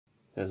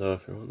Hello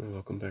everyone and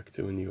welcome back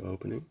to a new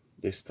opening.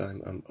 This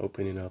time I'm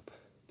opening up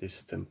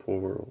this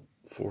Temporal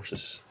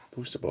Forces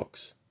booster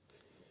box.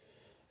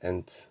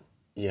 And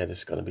yeah, this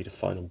is gonna be the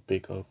final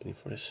big opening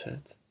for this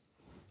set.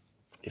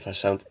 If I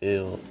sound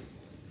ill,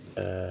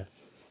 it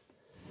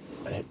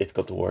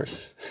got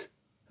worse.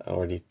 I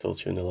already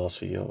told you in the last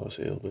video I was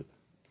ill, but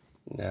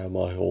now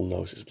my whole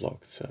nose is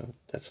blocked, so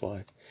that's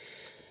why.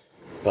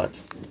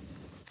 But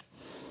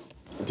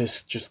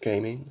this just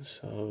came in,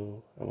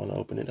 so I want to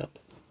open it up.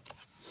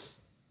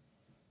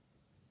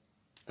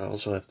 I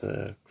also have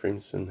the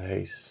Crimson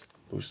Haze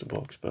booster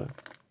box, but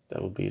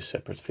that will be a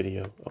separate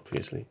video,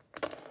 obviously.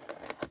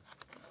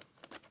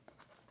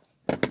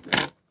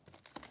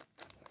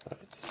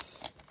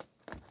 Let's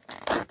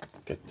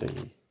get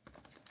the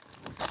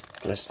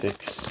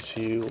plastic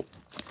seal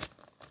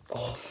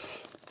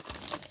off.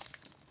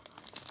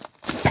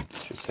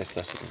 Should say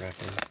plastic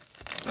wrapping.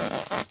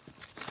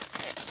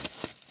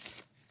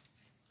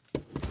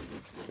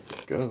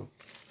 There we go.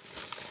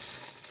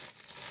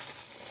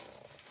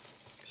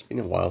 It's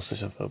been a while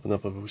since I've opened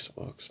up a booster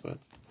box, but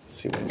let's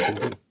see what we can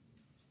do.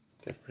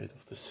 Get rid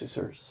of the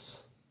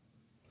scissors.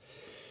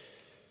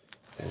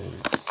 And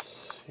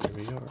here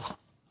we are.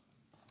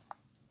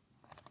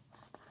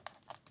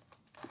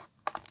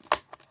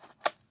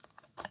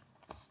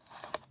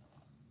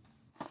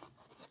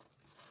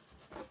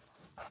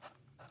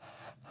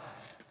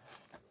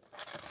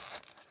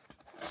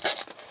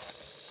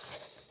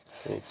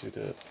 Okay, to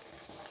the,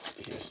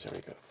 yes, there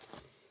we go.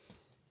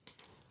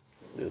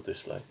 Little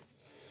display.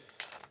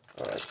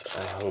 Alright,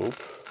 I hope,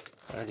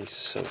 I'm already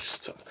so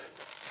stuck.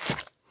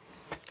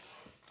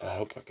 I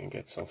hope I can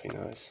get something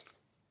nice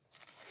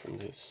from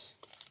this.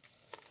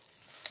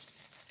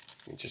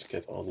 Let me just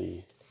get all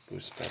the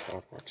booster pack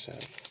artworks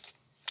out.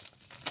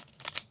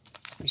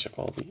 These are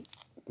all the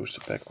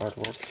booster pack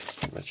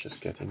artworks. Let's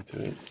just get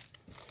into it.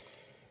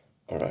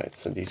 Alright,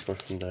 so these were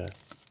from the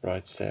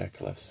right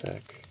stack, left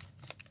stack.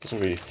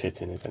 Doesn't really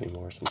fit in it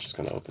anymore, so I'm just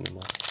gonna open them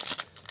up.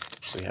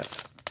 So we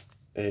have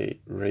a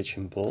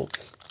Raging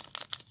Bolt.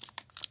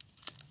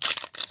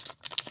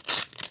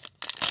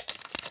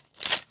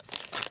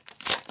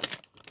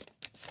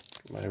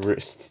 My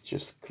wrist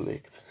just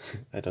clicked.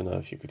 I don't know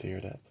if you could hear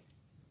that.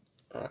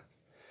 Alright.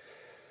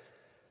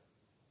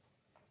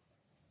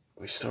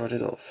 We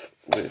started off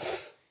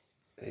with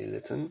a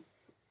Litten.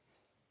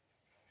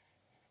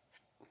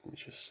 Let me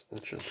just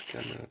adjust the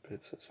camera a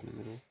bit so it's in the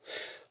middle.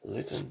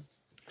 Litten,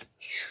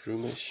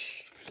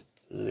 Shroomish,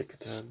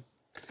 Lickitung,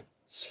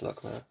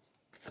 Slugma,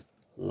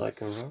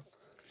 Lycanroc,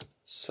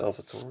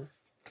 Salvatore,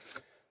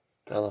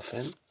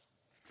 Palafin,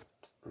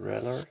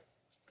 Reller,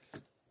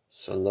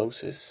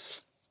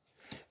 Solosis,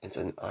 and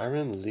an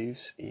Iron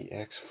Leaves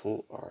EX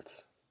Full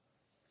Art.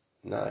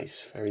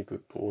 Nice, very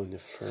good pull in the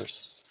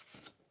first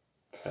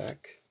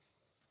pack.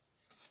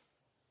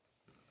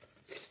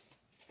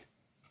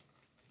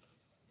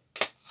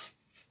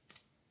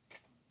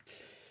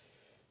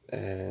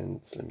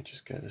 And let me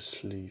just get a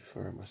sleeve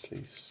for my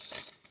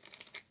sleeves.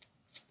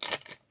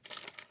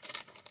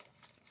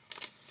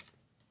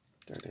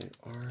 There they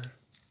are.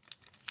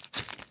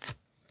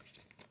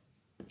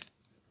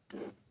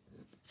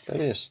 That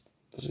is,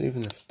 doesn't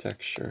even have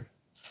texture.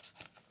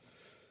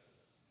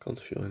 Can't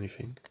feel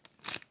anything.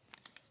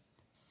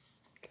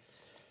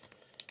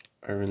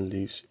 Iron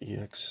Leaves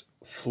EX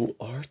Full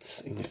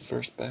Art in the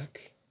first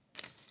pack.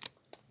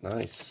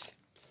 Nice.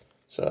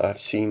 So I've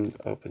seen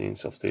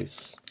openings of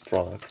this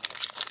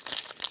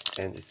product,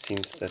 and it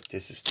seems that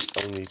this is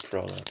the only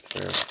product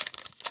where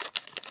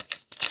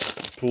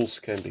pulls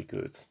can be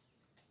good.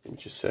 Let me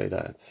just say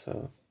that.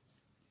 So,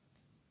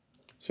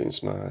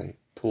 since my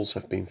pulls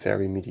have been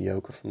very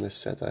mediocre from this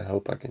set, I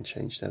hope I can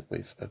change that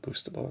with a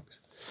booster box.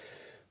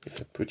 With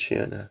a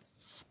Pokémon,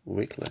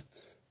 Wiglet,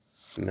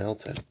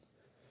 Melton,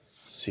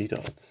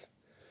 Seedot,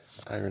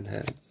 Iron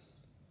Hands,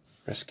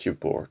 Rescue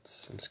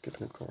Boards, I'm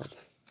skipping a card,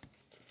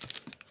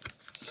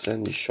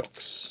 Sandy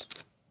Shocks,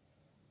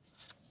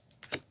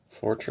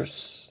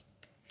 Fortress,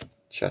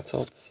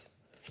 Chatot,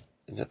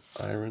 and the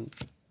Iron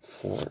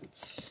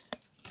Thorns.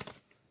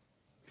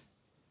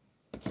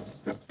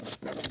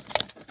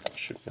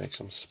 Should make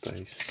some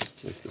space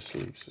with the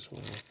sleeves as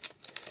well.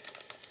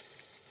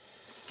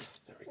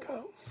 There we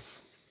go.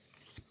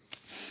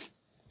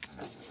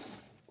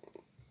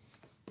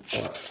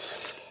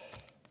 Alright,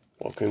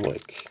 Walking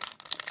Wake.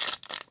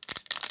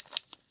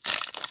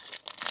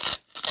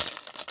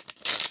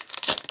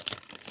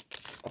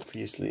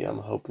 Obviously I'm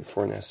hoping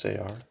for an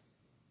SAR,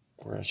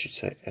 or I should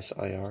say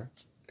SIR,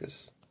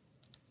 because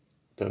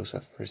those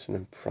have risen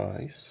in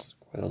price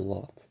quite a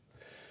lot,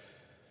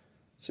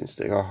 since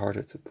they are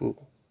harder to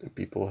pull and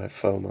people have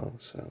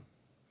FOMO, so.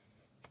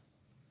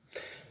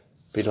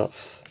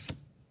 Bidoof,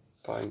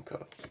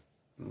 Pineco,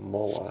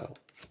 Mawile,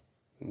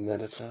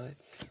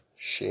 Meditite,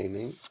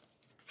 Shaming,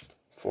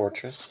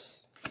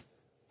 Fortress,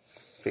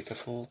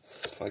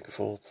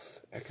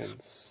 Vikavolt,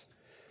 Ekans,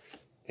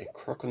 a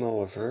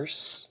Crocodile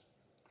Reverse.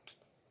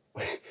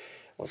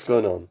 What's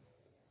going on?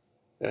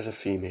 There's a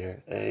theme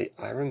here. A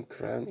Iron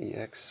Crown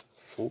EX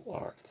Full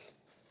Art.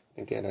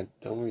 again, I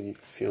don't really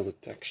feel the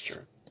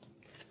texture.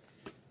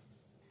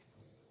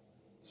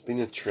 It's been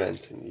a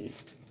trend in the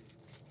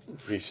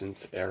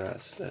recent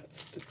eras that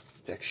the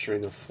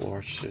texturing of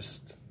floors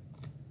just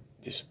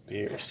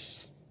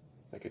disappears.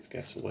 Like it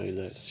gets way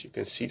less. You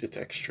can see the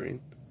texturing,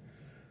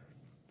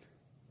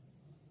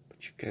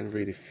 but you can't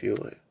really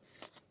feel it.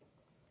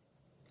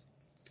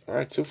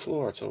 Alright, 2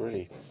 floors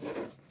already.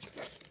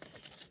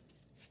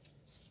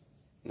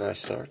 Nice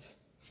start.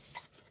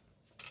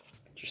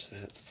 Just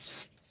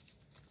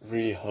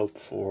really hope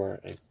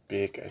for a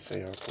big SAR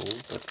pool,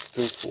 but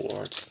 2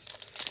 floors.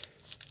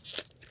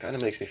 It kind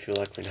of makes me feel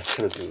like we're not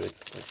gonna do it.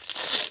 But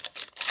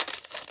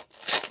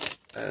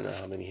I don't know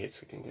how many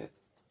hits we can get.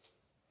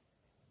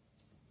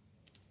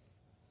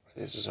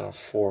 This is our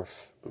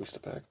 4th booster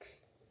pack.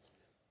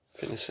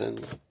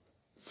 Finishen,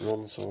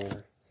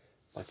 Bronzor,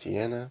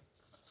 Matiana,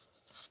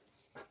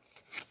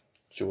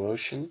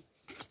 Duocean,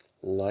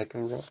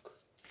 Lycanroc,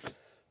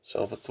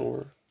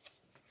 Salvatore,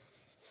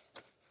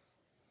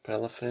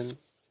 Palafin,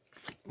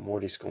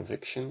 Morty's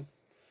Conviction,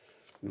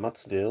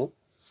 Mudsdale,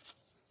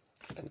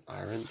 and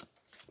Iron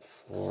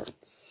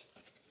Florence.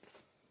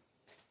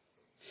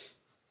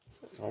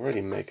 I'm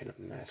already making a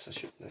mess. I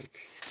should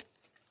make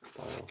a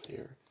pile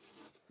here.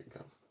 There we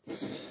go.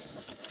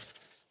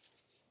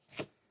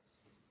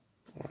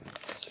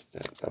 Alright,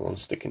 that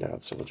one's sticking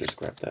out, so we'll just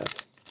grab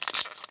that.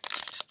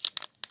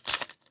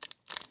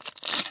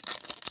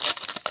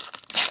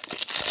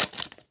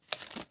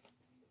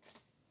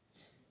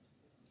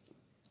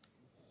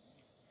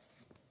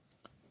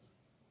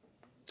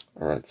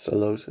 Alright,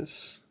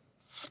 Solosis,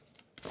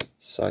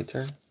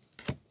 Scyther,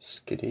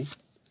 Skitty,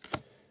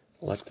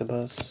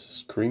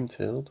 Electabuzz,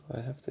 Screamtail. Do I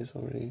have this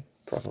already?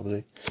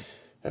 Probably.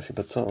 Heavy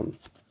Baton,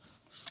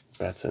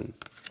 Baton.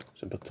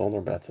 Is it Baton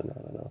or Baton? I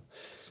don't know.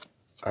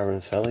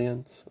 Iron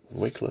Valiant,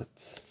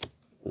 Wiglet,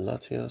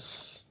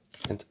 Latias,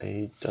 and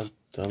a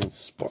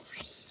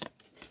Dunsparce.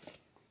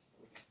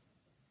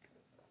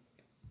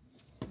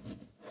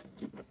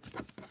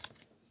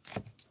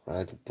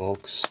 Right, the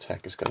bulk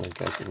stack is gonna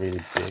get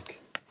really big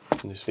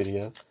in this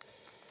video.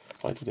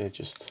 Why do they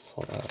just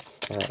fall out?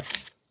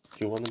 Alright,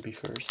 you wanna be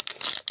first?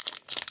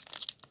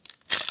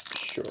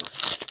 Sure.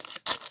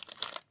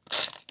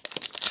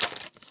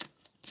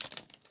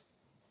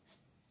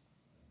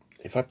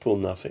 If I pull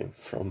nothing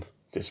from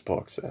this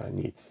box that I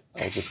need,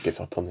 I'll just give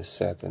up on this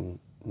set and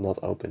not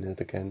open it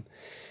again.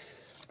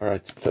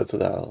 Alright,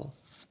 Totodile,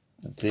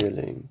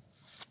 Deerling,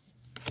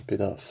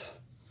 Bidoof,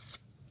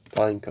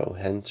 Pineco,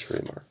 Hand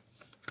Trimmer,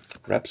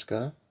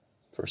 Rapska,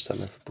 first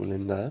time ever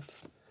pulling that,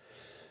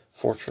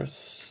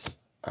 Fortress,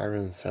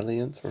 Iron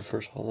Valiant,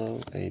 Reverse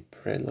Hollow, a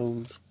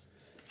Breloom,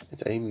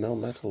 and a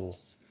Melmetal.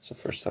 It's the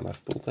first time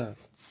I've pulled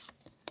that.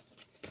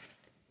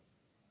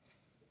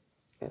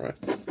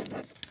 Alright.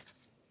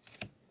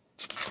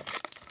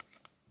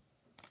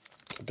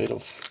 A bit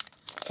of,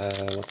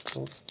 what's it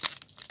called?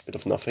 A bit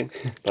of nothing,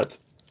 but,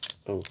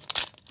 oh.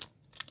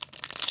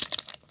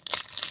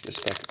 This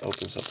pack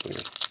opens up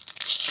weird.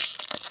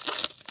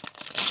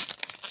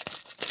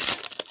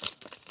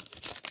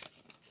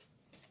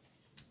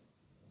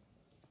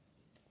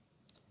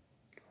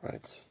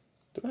 Right.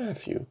 Do I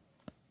have you?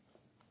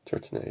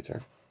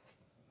 Turtonator.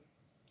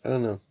 I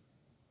don't know.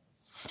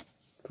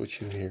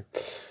 Put you here.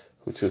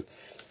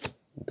 Hootoots.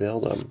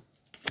 Beldum.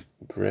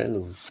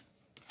 Breloom.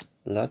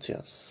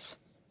 Latias.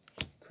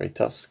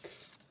 Kraytusk.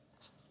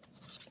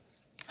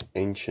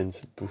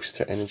 Ancient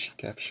Booster Energy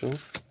Capsule.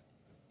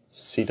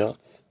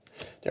 Seedot.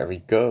 There we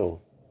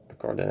go. The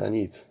card that I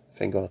need.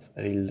 Thank God.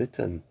 A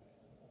Litten.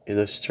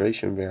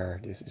 Illustration rare.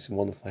 This is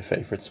one of my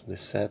favorites from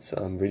this set, so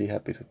I'm really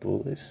happy to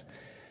pull this.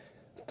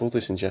 I pulled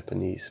this in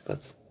Japanese,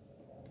 but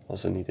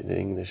also needed in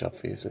English,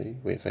 obviously,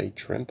 with a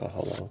Trempa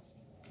Hollow.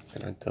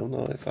 And I don't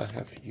know if I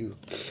have you.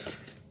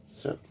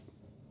 So,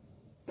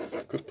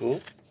 good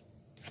pull.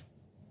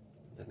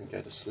 Let me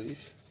get a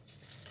sleeve.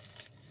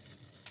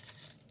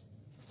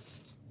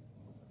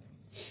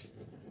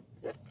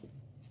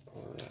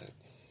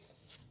 Alright.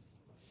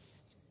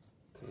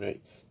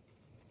 Great.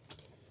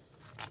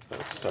 Oh,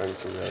 it's starting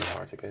to rain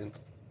hard again.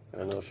 I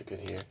don't know if you can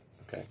hear.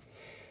 Okay.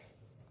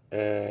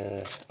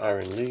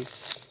 Iron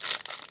Leaves.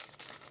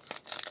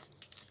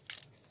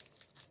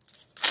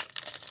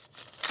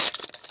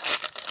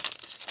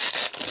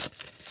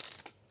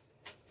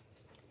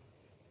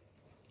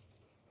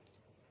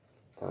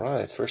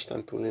 Alright, first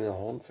time pulling a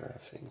Haunter, I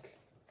think.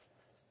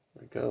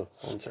 There we go,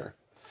 Haunter.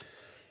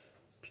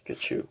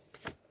 Pikachu.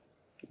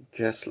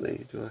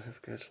 Ghastly. Do I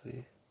have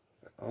Ghastly?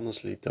 I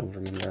honestly don't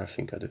remember. I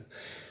think I do.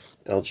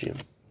 Elgium.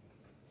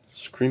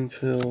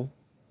 Screamtail.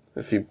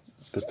 Heavy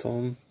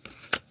Baton.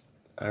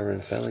 Iron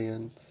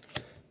Valiant.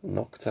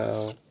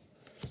 Noctowl.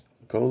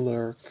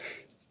 Golurk.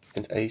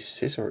 And a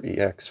Scizor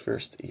EX.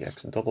 First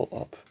EX double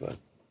up, but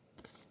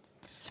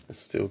it's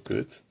still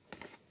good.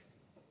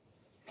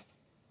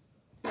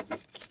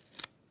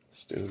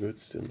 Still good,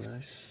 still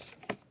nice.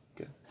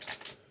 Okay.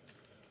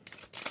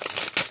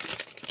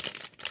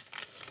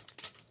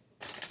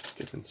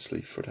 Different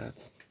sleeve for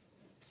that.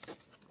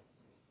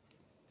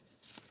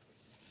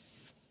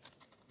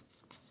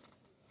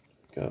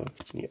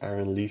 The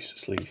Iron Leaf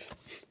sleeve.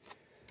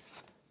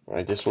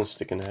 Alright, this one's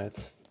sticking ahead.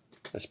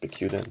 Let's pick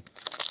you then.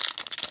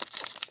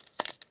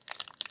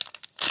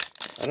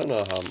 I don't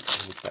know how many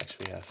packs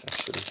we have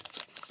actually.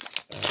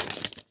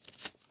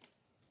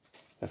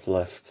 Have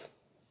left.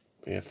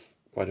 We have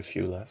quite a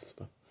few left,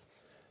 but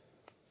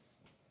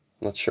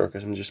I'm not sure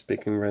because I'm just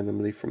picking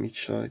randomly from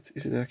each side.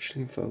 Is it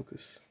actually in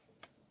focus?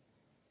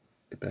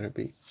 It better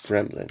be.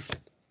 Gremlin,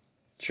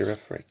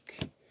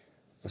 Giraffric,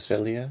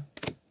 Ocelia,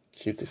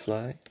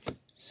 Cutifly,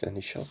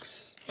 Sandy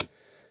Shocks,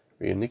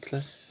 Rio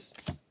Nicholas,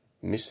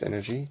 Mist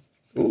Energy.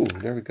 Ooh,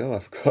 there we go.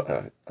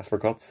 I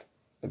forgot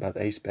about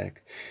Ace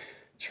Pack.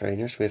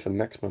 Trainers, we have a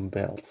maximum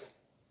belt.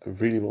 I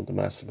really want the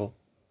Master Ball.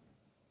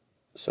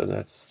 So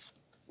that's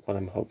what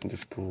I'm hoping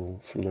to pull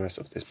from the rest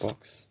of this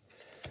box.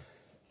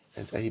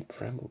 And a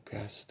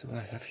Bramblecast. Do I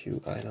have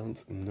you? I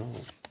don't know.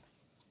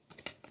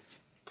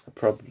 I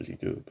probably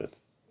do, but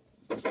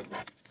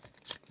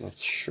not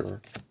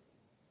sure.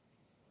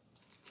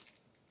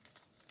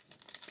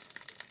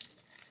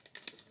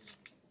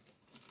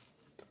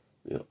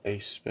 The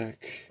Ace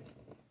Pack.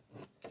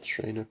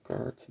 Trainer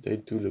card. They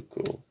do look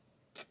cool.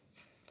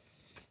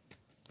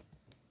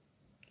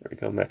 There we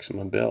go,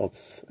 maximum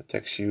belt.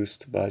 Attacks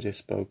used by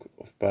this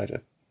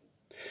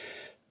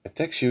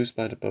attacks used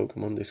by the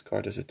Pokemon this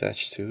card is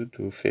attached to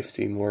do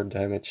 15 more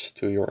damage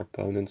to your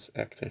opponent's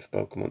active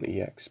Pokemon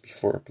EX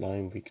before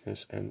applying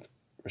weakness and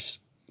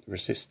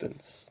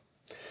resistance.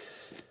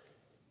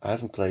 I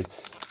haven't played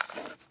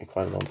in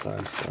quite a long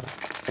time, so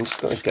I'm just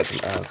going to get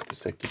them out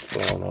because they keep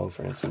falling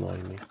over and it's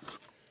annoying me.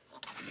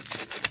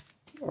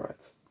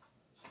 Alright.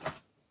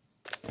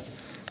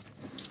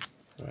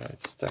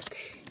 Alright,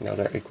 stack. Now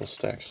they're equal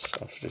stacks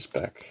after this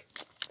pack.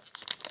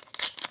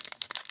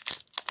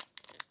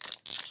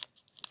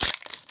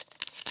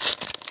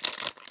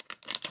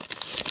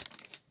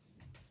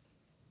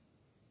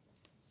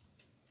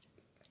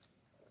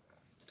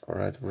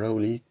 Alright,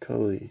 Roly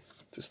Coly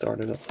to start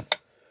it off.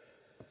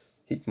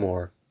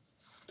 Heatmore.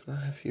 Do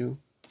I have you?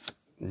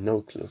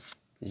 No clue.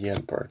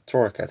 Yamper.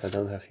 Torracat, I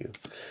don't have you.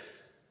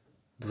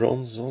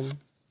 Bronzon.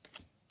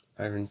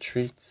 Iron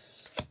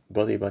Treats.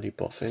 Body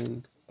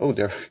Buffing. Oh,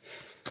 there.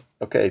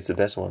 Okay, it's the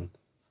best one.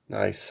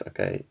 Nice.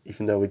 Okay,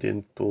 even though we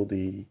didn't pull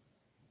the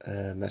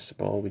Master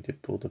Ball, we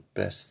did pull the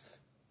best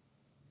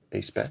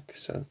Ace Pack,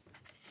 so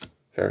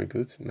very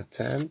good.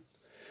 Matan.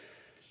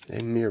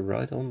 Name me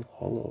right on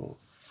Hollow.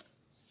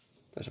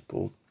 There's a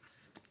pull.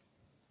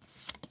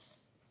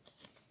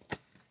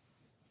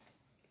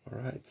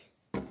 Alright.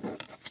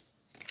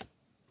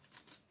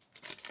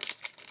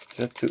 Is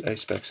that 2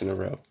 Ace Packs in a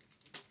row?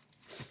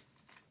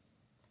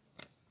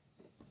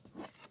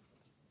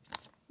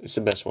 It's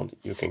the best one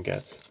you can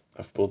get.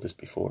 I've pulled this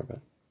before, but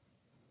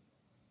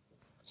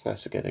it's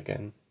nice to get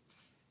again.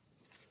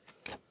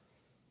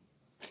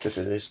 Because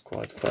it is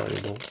quite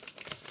valuable.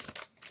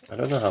 I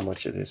don't know how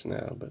much it is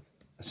now, but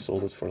I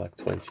sold it for like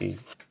 20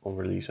 on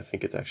release. I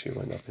think it actually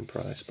went up in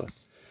price, but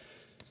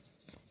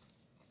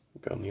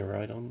go near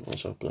right on.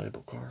 Also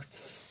playable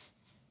cards.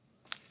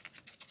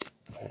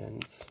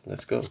 And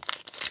let's go.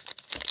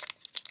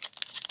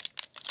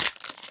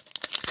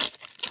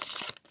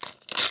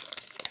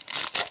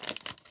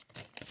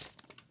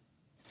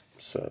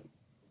 So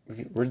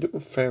we're doing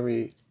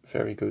very,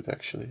 very good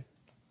actually.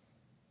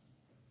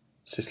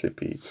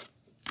 Sislipede,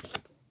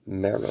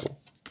 Marrow,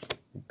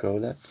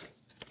 Golett,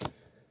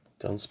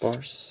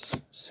 Dunsparce,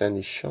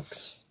 Sandy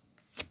Shocks,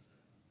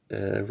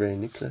 Ray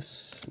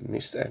Nicholas,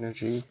 Mist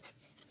Energy,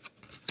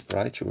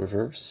 Raichu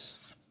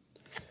Reverse,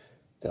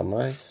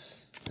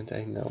 Delmice, and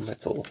a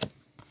Melmetal.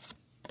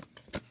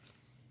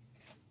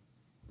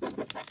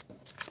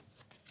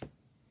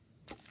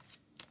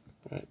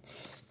 Right,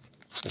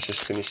 let's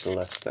just finish the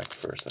left stack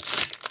first, I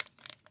think.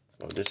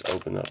 Oh, this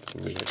opened up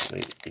really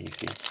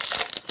easy.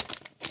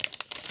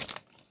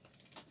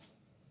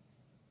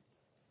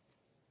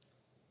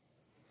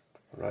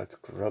 Right,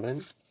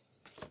 Grubbin,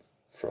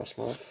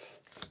 Frostmoth,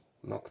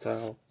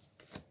 Noctowl,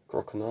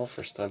 Croconaw,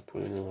 first time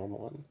putting the normal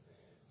one,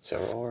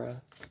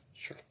 Zeraora,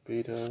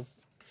 Sharpedo,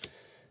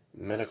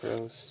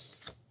 Metagross,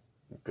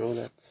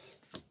 Golett,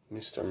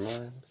 Mr.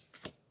 Mime,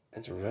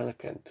 and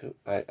Relicanth too.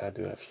 I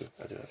do have you.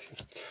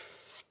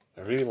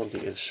 I really want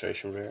the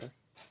illustration rare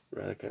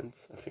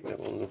Relicanth. I think that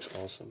one looks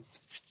awesome.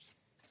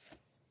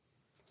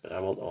 But I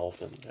want all of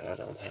them that I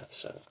don't have,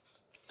 so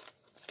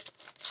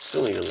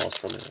still need a lot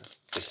from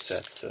this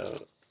set, so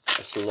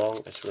as long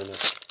as we're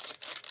not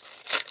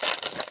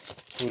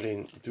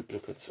pulling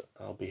duplicates,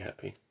 I'll be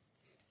happy.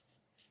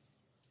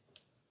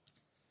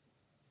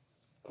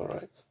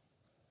 Alright.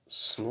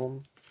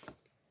 Snom,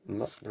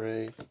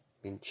 Mudbray,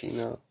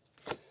 Minchino,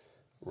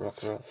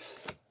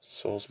 Rockruff,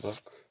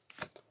 Soulsbuck,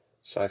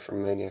 Cypher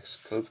Maniac's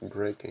Code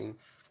Breaking,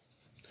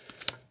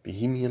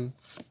 Bohemian,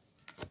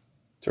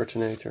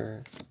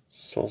 Turtonator,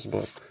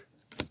 Soulsbuck,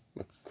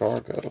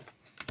 Macargo,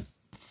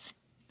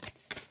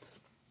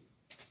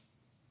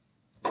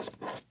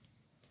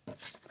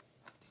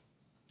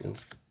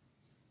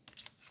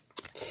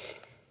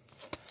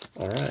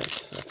 Alright,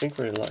 I think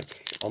we're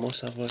like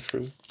almost halfway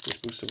through this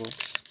booster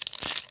box.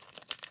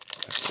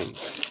 I think.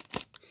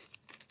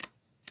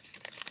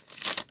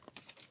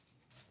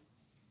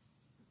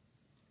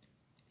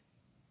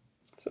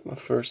 Is that my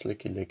first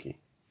Licky Licky?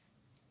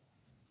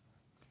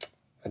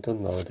 I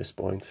don't know at this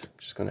point. I'm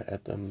just gonna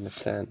add them at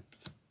 10.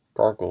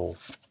 Gargle,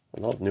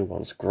 a lot of new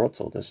ones.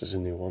 Grottle, this is a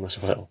new one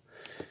as well.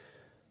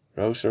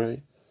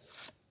 Roserate,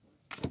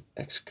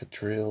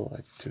 Excadrill,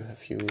 I do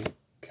have you.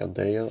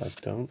 Caldeo, I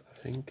don't, I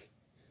think.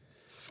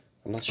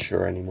 I'm not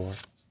sure anymore.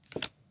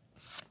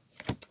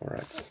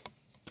 Alright.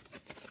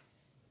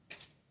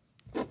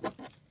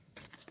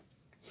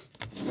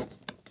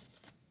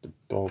 The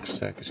bulk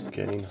stack is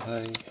getting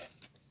high.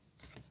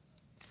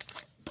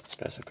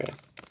 That's okay.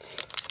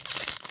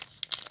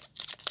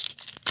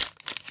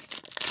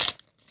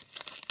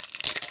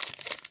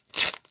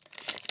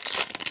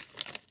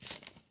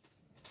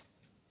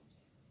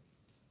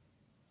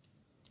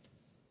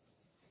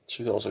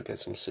 Should also get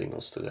some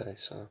singles today,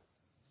 so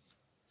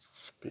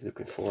be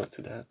looking forward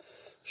to that.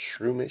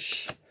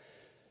 Shroomish,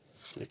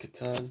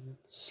 Lickitung,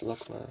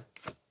 Slugma,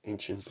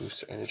 Ancient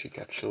Booster Energy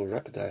Capsule,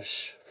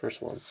 Rapidash,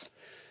 first one,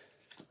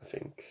 I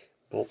think.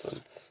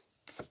 Boltons,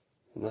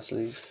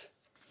 Nuzleaf,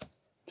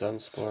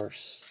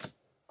 Dunsparce,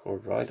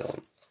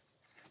 Koraidon.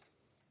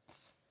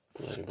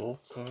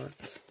 Playable card.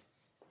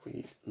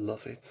 We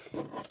love it.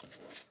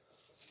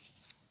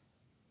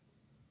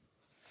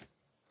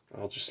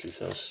 I'll just leave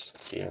those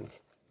at the end.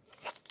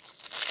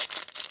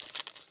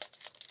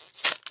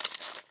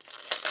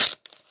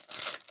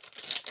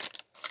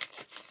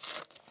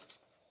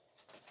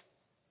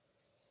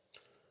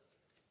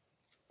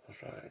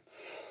 Alright,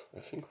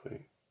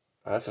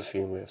 I have a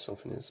feeling we have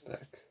something in this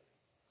bag.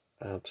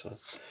 I hope so.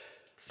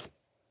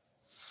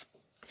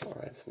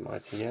 Alright,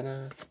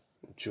 Mightyena,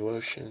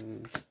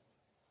 Duocean,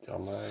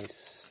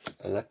 Dalmice,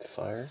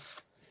 Electivire,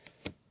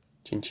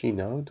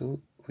 Chinchino, do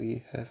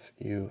we have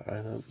you? I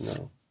don't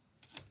know.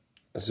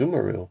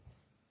 Azumarill.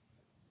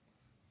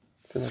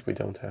 I feel like we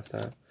don't have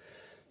that.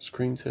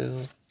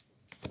 Screamtail.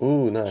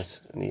 Ooh,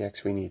 nice. An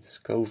EX we need.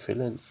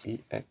 Scovillain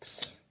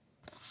EX.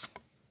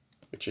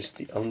 Which is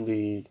the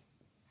only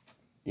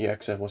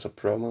EX that was a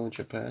promo in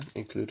Japan,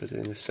 included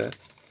in the set,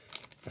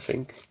 I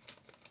think.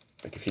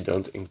 Like if you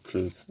don't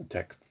include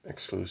deck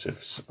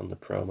exclusives on the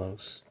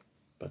promos.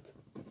 But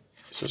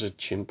this was a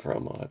gym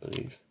promo, I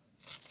believe.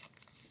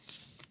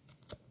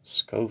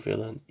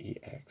 Scovillain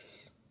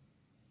EX.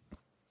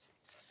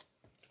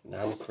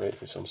 Now I'm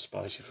craving some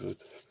spicy food.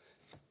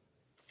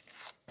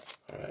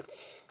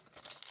 Alright.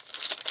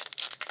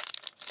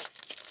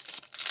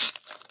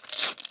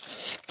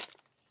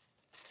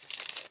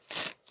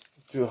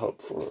 I do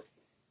hope for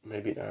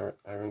maybe an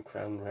Iron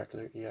Crown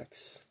regular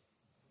EX.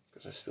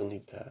 Because I still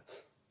need that.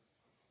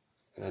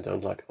 And I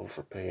don't like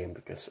overpaying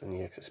because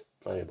an EX is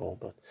playable,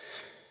 but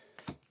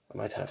I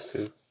might have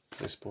to at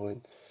this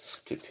point.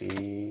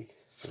 Skitty,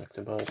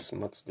 Electabuzz,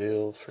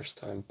 Mudsdale, first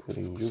time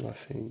putting you, I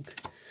think.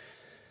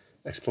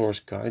 Explorer's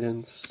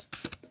Guidance,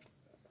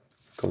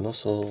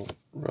 Colossal,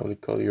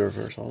 Roly-Poly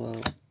Reverse Holo,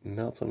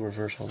 Melton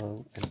Reverse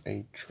Holo, and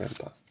a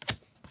Trampa.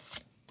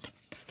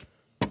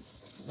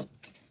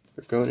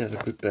 We're going at a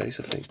good pace,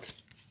 I think.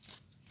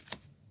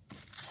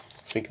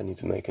 I think I need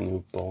to make a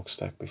new bulk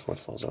stack before it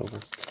falls over.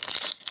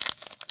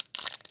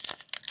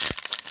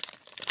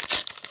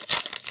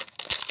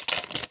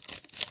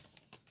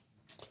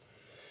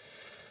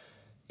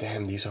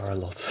 Damn, these are a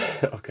lot.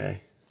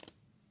 Okay.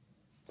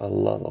 A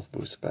lot of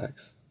booster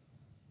packs.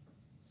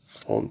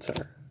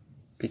 Haunter,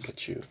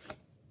 Pikachu,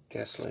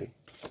 Ghastly,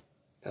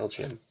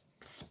 Elgin,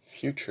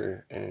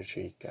 Future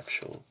Energy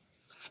Capsule,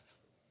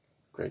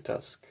 Great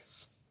Tusk,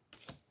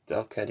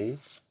 Delcatty,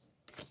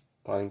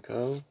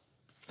 Pineco,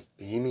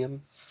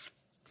 Bohemian,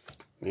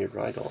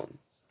 Miraidon.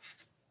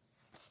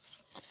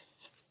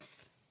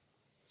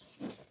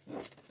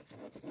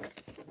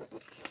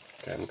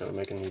 Okay, I'm gonna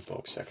make a new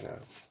box stack now.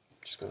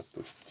 I'm just gonna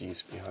put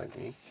these behind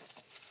me.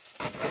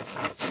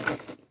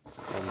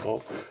 One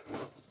bulk.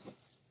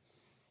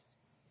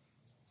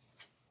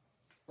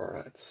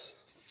 Alright,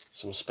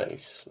 some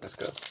space, let's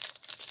go.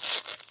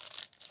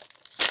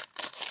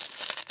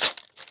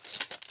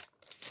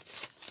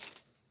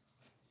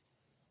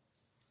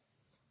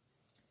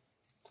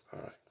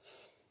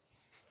 Alright.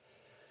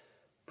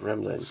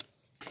 Gremlin,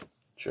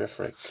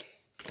 Jeffrick,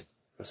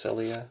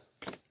 Roselia,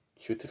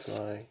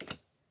 Cutiefly,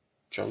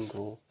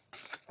 Jungle,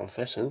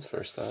 Unpheasant,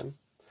 first time.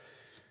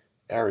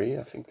 Airy,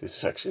 I think this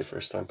is actually the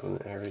first time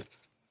putting Airy.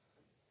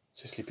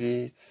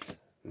 Sisleypede,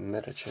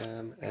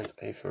 Metacham, and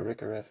a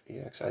Farigiraf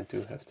EX. I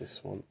do have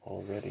this one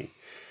already.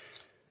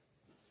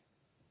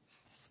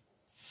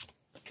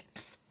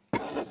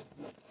 I'm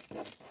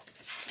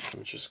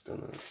just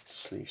gonna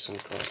sleeve some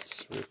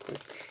cards real quick.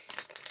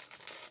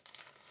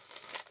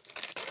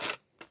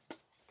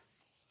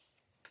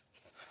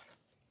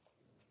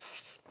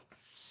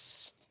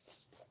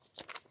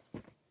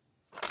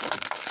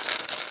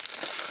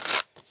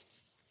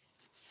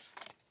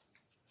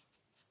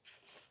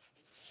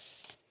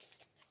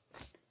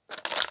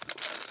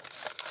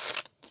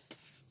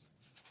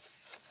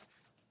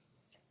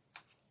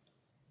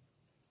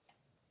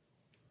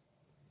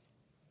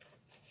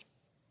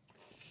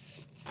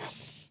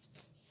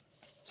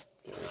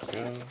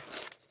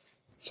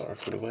 Sorry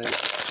for the wait.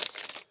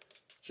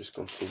 Just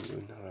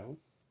continue now.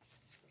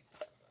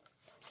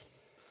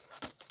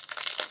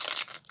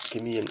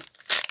 Give me a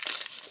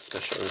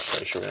special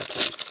illustration at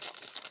least.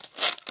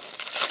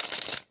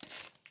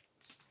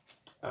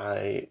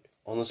 I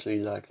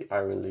honestly like the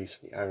Iron Leaves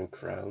and the Iron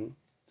Crown.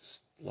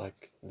 It's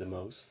like the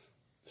most,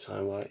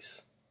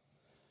 design-wise.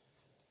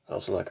 I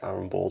also like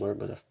Iron Boulder,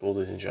 but I've pulled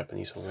it in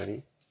Japanese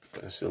already.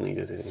 But I still need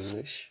it in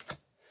English.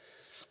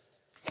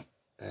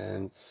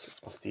 And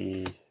of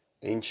the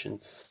ancient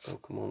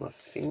Pokemon, I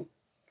think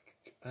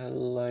I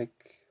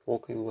like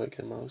Walking Wake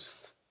the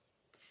most.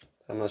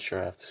 I'm not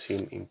sure, I have to see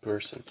him in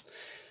person.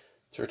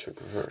 Turtwig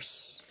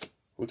Reverse,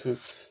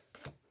 Hoothoot,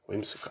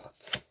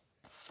 Whimsicott.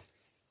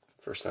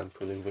 First time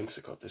pulling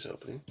Whimsicott this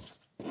opening.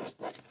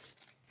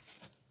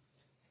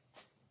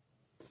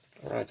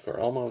 Alright,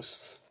 we're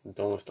almost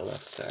done with the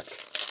left stack.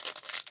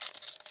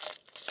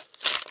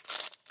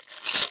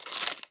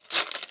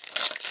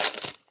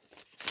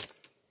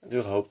 I do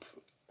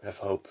have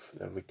hope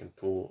that we can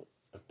pull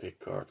a big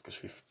card,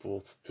 because we've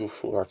pulled 2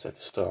 full arts at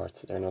the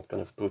start. They're not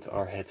gonna put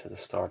our heads at the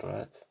start,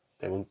 right?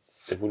 They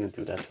wouldn't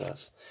do that to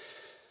us.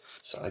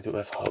 So I do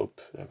have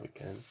hope that we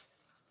can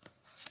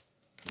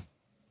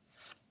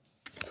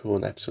pull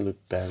an absolute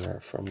banger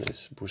from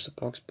this booster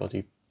box.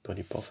 Body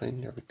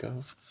Puffin, there we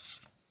go.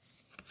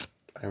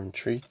 Iron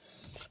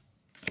Treats,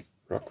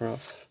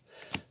 Rockruff,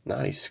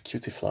 nice.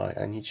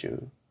 Cutiefly, I need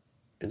you.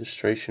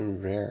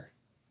 Illustration rare,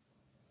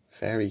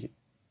 very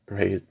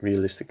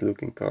realistic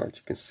looking card.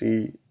 You can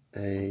see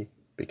a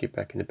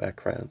piggyback in the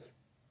background.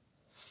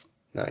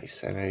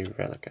 Nice, and a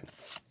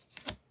Relicanth.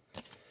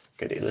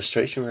 Okay, the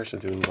illustration rares are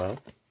doing well.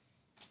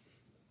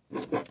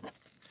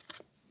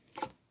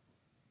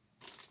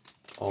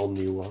 All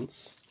new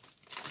ones.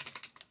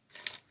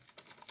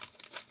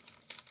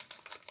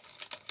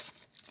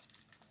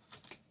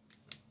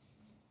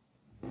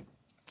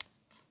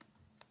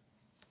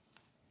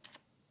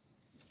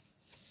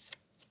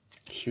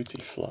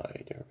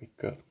 Cutiefly, there we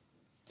go.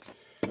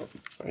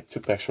 Alright, 2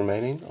 packs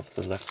remaining of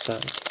the left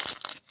side.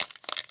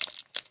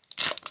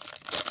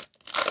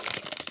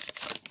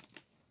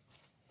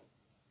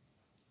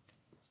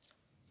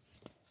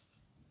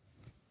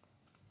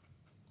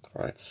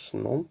 Alright,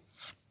 Snom.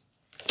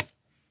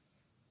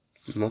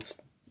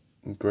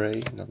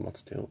 Bray, not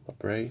Mudsteel, but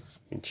Bray.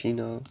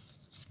 Minchino.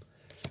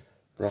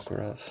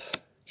 Rockruff.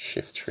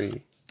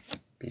 Shiftry.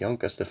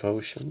 Bianca's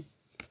Devotion.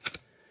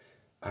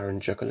 Iron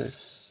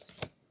Jugulis.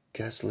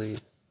 Ghastly.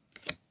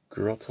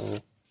 Grotto.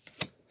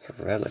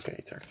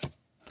 Feraligatr.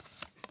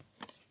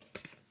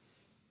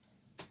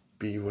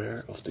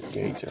 Beware of the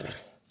Gator.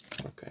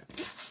 Okay.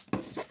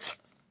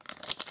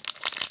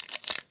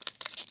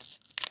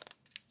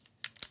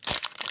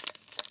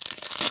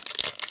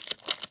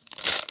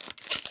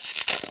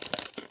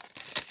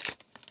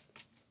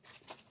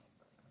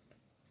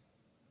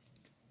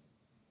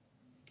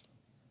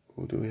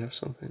 Oh, do we have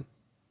something?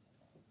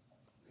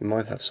 We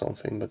might have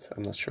something, but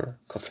I'm not sure.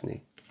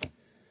 Cottony.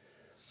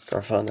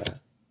 Carvanha.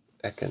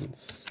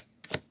 Ekans.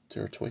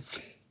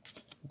 Turtwig.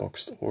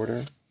 Boxed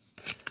Order.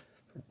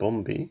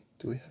 Bombi.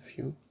 Do we have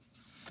you?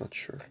 Not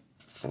sure.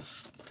 Oh.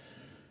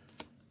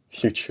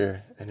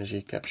 Future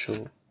Energy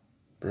Capsule.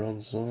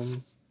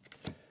 Bronzong.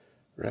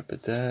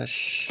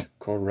 Rapidash.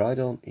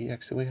 Koraidon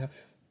EX. Do we have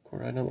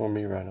Koraidon or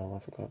Miraidon? I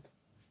forgot.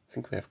 I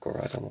think we have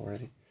Koraidon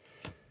already.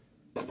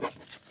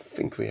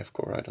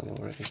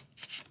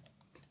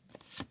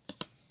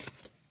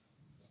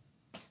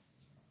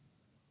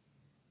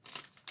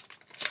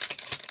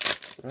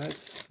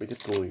 Right, we did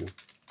pull you.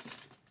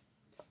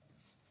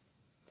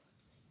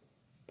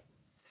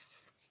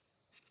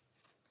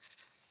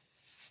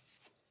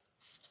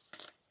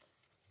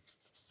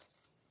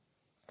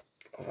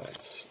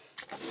 Alright.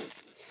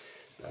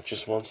 Now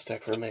just 1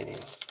 stack remaining.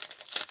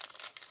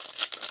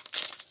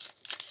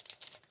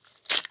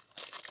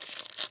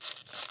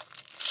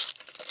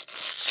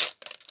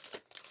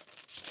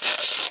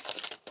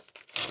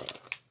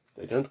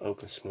 They don't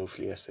open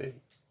smoothly as they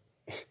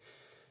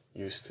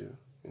used to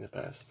in the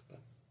past. But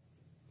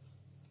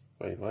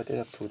wait, why did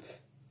I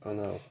put... Oh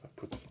no, I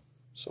put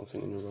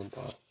something in the wrong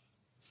pile.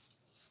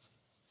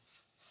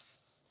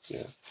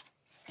 Yeah.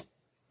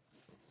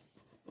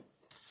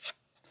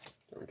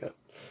 There we go.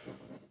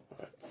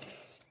 Alright,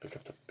 let's pick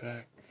up the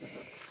pack.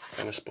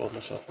 Kind of spoiled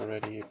myself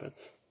already, but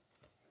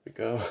here we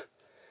go.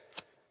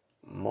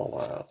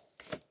 Mawile,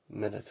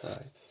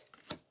 Meditite,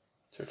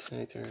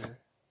 Turtonator,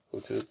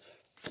 Hoothoot,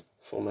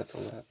 Full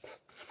Metal Lab,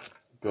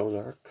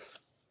 Goldark,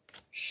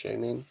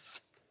 Shaman,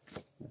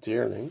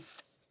 Deerling,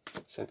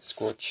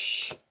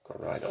 Scorch,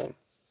 Koraidon.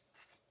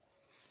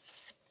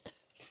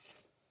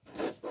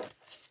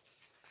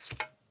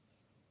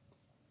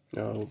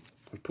 No,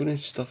 I'm putting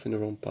stuff in the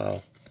wrong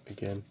pile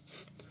again.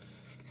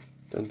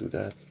 Don't do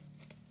that.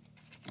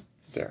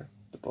 There,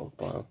 the bulk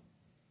pile.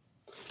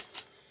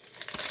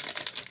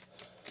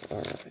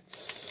 Alright,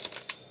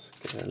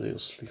 get a little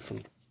sleeve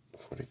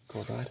for the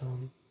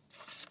Koraidon.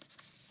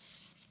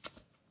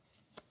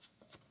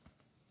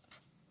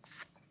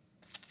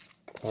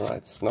 Alright,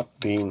 it's not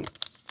been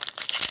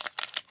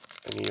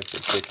any of the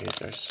big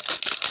hitters.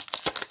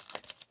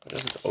 Why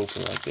does it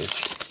open like this?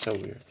 It's so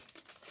weird.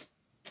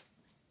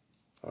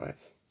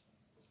 Alright.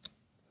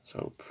 Let's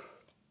hope.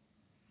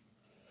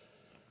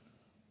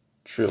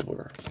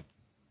 Drillbur.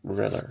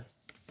 Reller.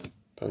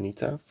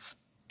 Ponyta.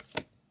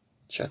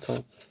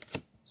 Chatot.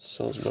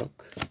 Salzbuck.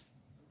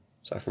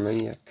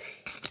 Cyphermaniac.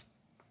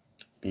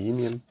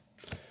 Bohemian.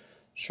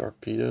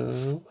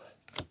 Sharpedo.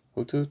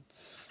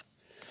 Hoothoot.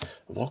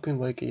 Walking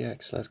Wake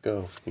EX. Let's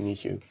go. We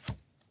need you.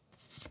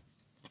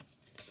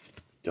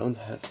 Don't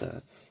have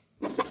that.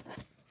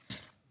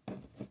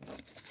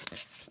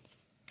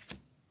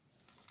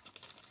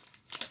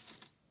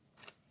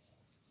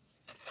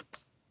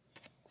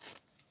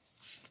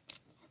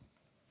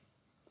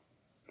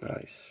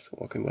 Nice.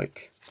 Walking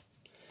Wake.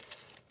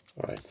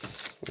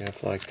 Alright. We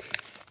have like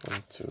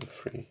 1, 2,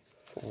 3,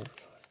 4, 5,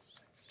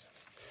 6,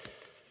 7.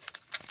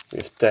 We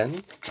have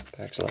 10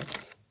 packs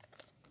left.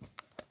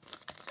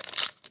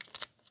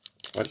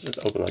 Why does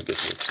it open like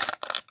this?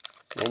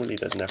 Normally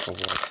that never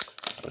works,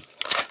 but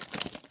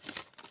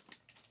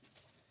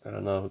I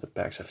don't know, the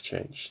packs have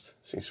changed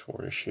since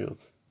Sword and Shield.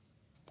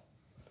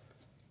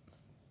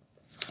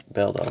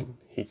 Beldam,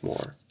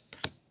 Heatmore,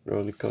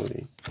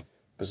 Roly-Coly,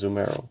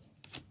 Azumarill,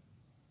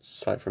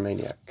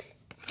 Cyphermaniac,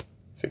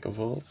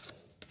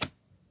 Vikavolt,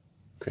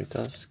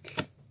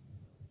 Greatusk,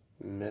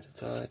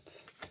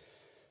 Meditite,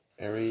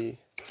 Airy,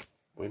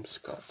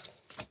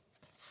 Whimsicott.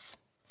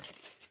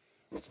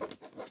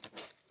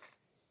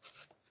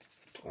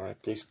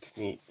 Alright, please give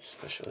me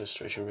special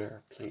illustration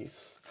rare,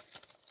 please.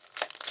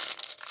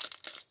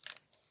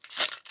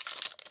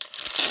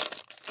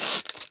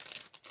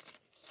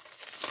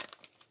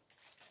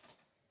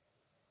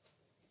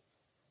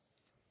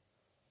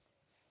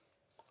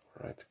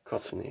 Alright,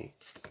 Cottony,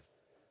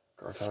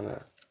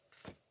 Carvana,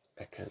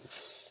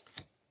 Ekans,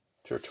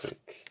 Turtwig,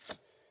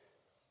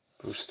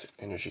 Boost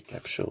Energy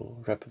Capsule,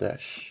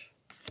 Rapidash,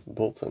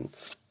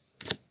 Boltund,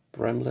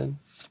 Bramblin.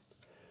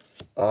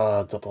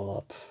 Ah, double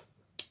up.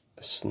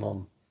 A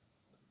Snom.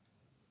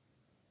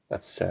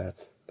 That's sad,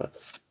 but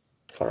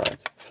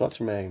alright.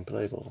 Fluttermane,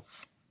 Playable.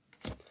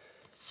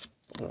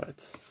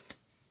 Alright.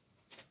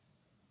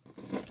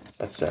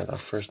 That's sad, our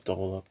first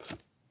double up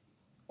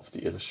of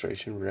the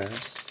illustration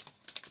rares.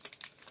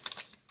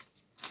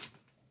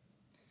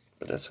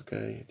 But that's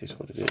okay, it is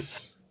what it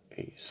is.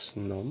 A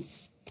Snom.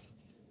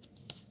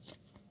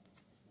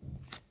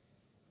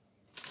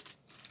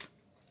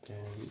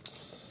 And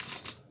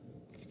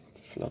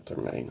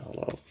Fluttermane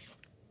Hollow.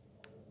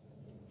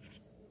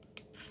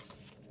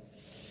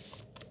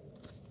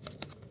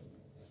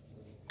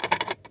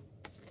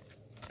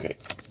 Okay.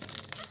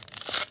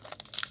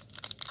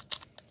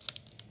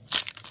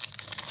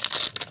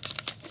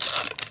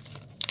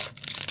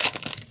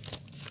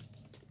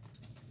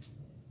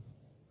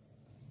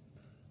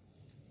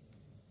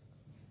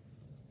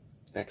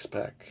 Next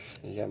pack,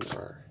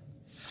 Yammer,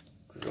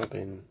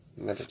 Robin,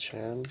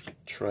 Metachan,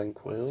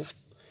 Tranquil,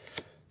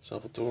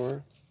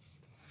 Salvatore,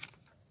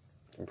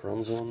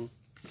 Bronzon,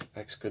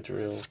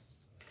 Excadrill,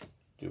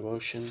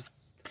 Duocean,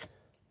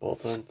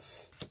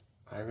 Boltund,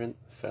 Iron,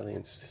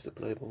 Valiant. Is this the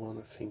playable one?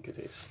 I think it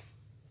is.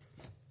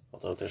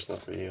 Although there's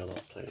not really a lot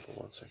of playable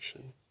ones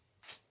actually.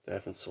 They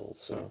haven't sold,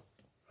 so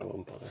I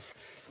won't bother.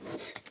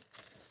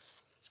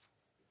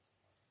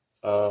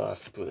 Oh,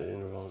 I've put it in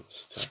the wrong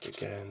stack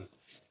again.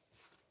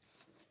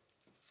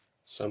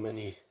 So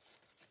many.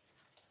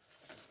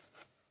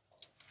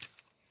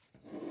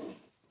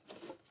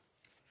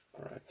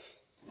 Alright.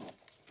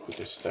 Put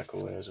this stack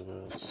away as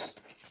well. This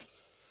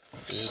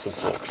is the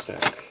vlog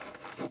stack.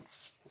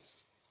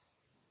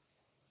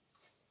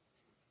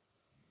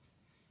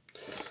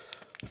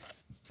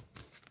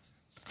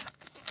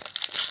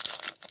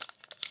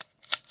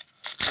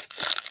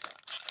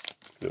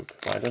 Look,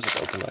 why does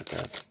it open like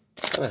that?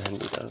 It's kinda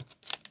handy though.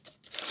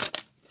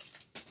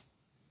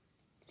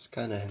 It's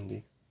kinda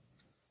handy.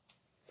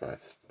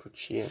 Right,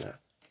 Puchiena,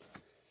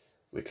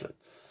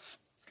 Wicklets,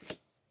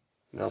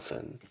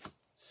 Melton,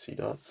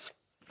 Seedot,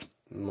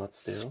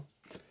 Mudsdale,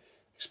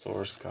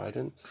 Explorer's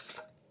Guidance,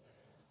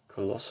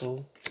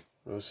 Colossal,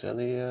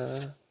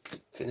 Roselia,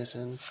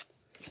 Finison,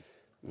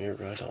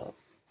 Miraidon.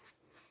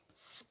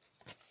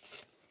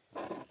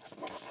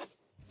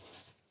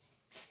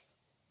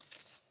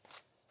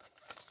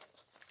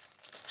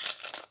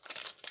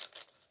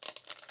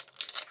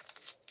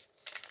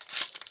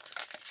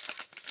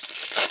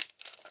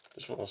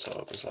 This one also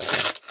opens like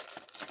that.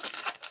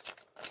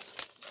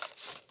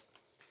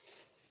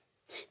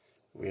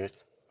 Weird.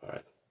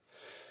 Alright.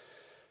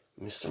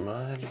 Mr.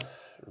 Mime,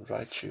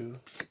 Raichu,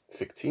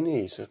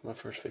 Victini. Is that my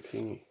first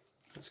Victini?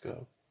 Let's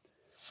go.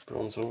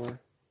 Bronzor,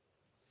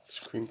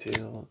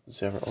 Screamtail,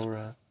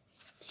 Zeraora,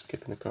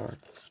 skipping a card.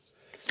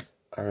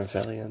 Iron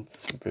Valiant,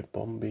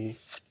 Ribombee,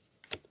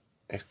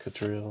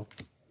 Excadrill,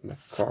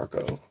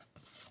 Magcargo.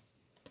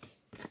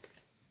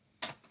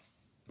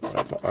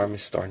 Alright, my arm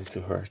is starting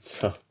to hurt,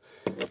 so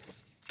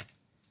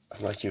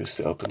I'm not used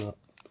to open up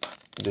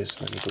this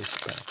many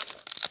booster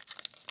packs.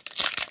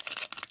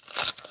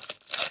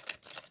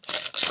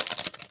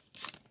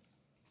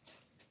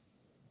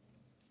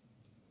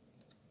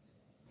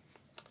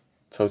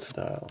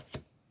 Totodile,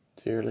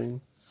 Deerling,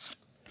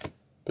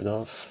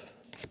 Bedov,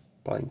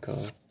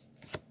 Pineco,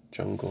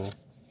 Jungle,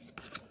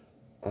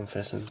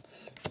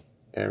 Unpheasant,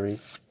 Airy,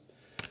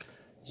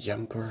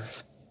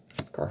 Yamper,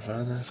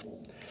 Carvana,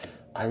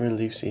 Iron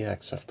Leaves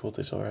EX. I've pulled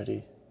this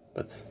already,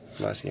 but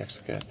nice EX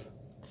to get.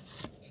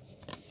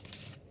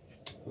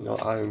 No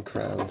Iron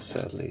Crown,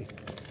 sadly.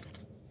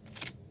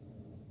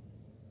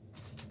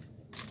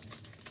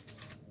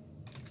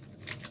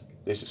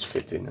 This is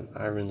fitting an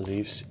Iron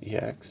Leaves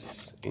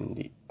EX in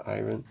the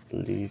Iron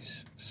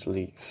Leaves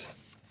sleeve.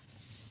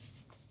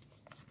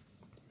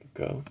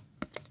 There we go.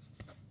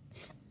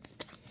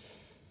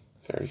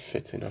 Very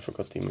fitting. I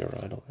forgot the mirror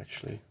idol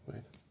actually.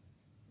 Wait.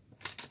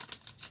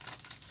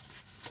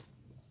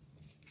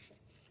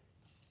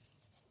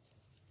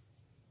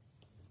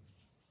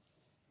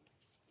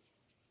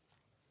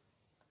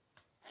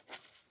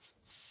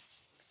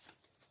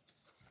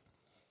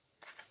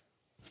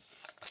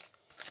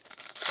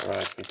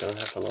 Alright, we don't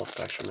have a lot of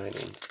packs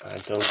remaining. I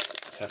don't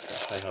have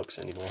high hopes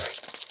anymore.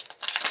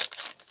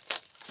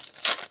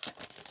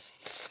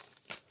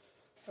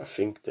 I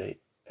think they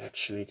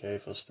actually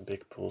gave us the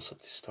big pulls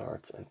at the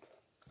start and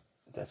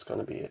that's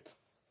gonna be it.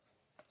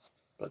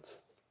 But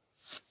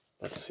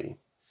let's see.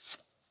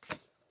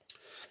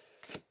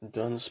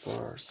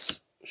 Dunsparce,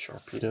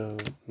 Sharpedo,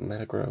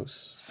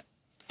 Metagross,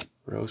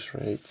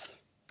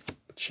 Roserade,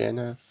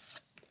 Pachena,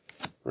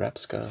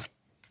 Rapska,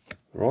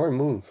 Roaring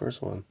Moon,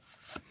 first one.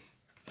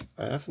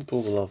 I haven't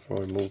pulled a lot of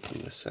Roaring Moon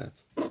from this set.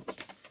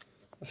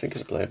 I think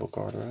it's a playable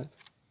card, right?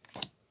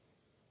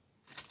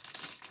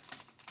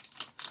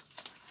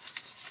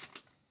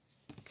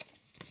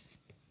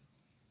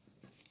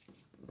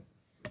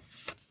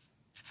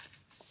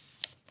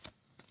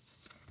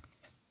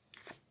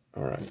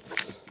 Alright.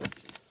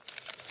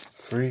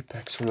 3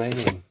 packs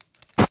remaining.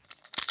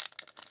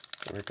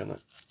 We're gonna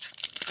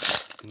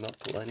not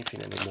pull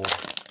anything anymore.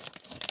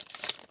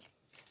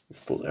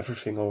 We've pulled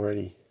everything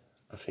already,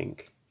 I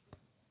think.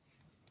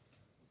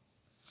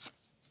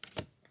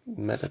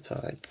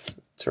 Metatite,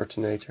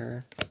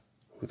 Turtonator,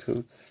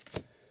 Hoot,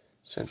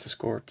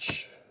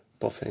 Centiskorch,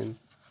 Puffin,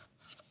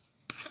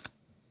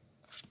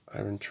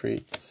 Iron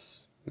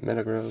Treats,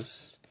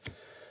 Metagross,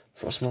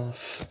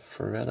 Frostmoth,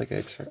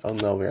 Feraligatr. Oh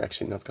no, we're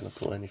actually not gonna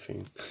pull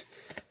anything.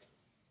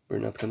 We're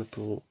not gonna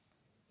pull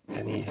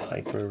any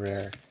hyper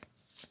rare.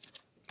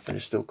 Are they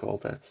still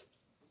called that?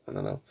 I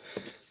don't know.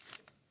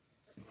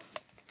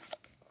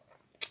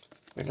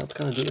 We're not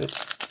gonna do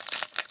it.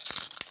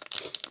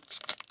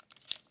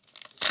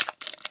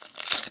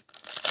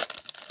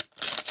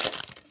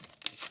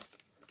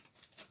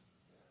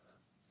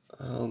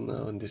 Oh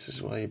no, and this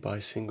is why you buy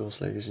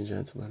singles, ladies and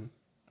gentlemen.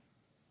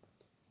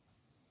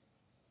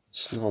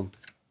 Snom,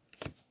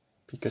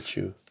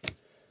 Pikachu,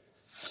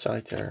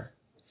 Scyther,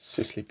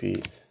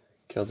 Sisleypede,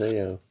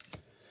 Keldeo,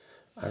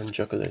 Iron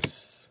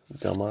Jugulis,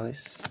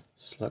 Dummice,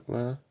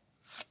 Slugma.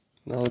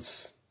 No,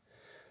 it's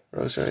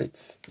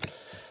Roserade.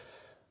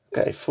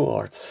 Okay, full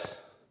art.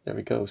 There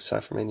we go.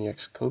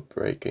 Cyphermaniac's Code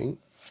Breaking.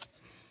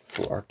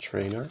 Full art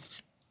trainer.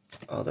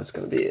 Oh, that's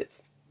gonna be it.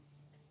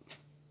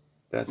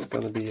 That's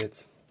gonna be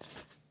it.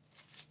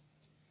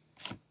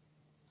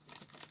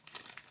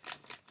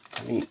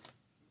 I mean,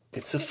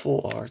 it's a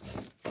full art,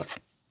 but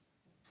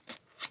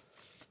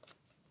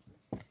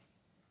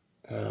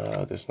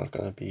there's not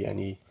gonna be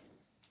any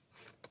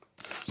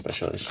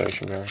special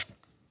illustration there.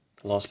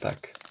 Last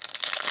pack.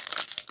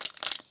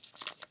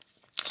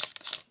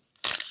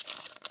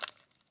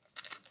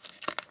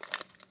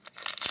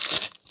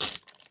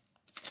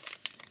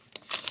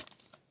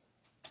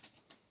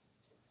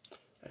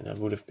 And that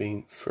would have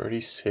been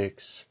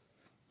 36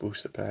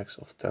 booster packs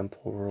of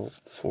Temporal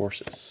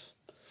Forces.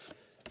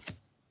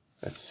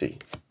 Let's see.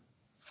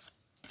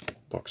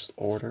 Boxed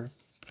Order,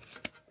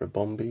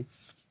 Rebombi,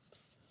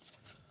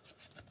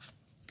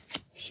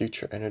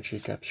 Future Energy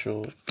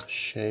Capsule,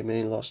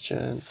 Shaymane Last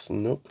Chance,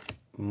 nope,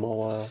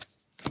 Moa,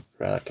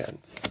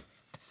 Relicanth.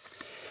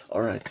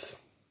 Alright,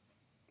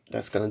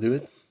 that's gonna do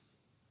it.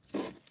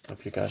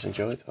 Hope you guys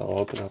enjoyed. I'll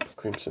open up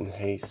Crimson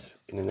Haze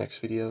in the next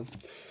video,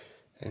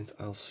 and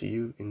I'll see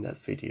you in that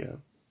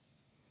video.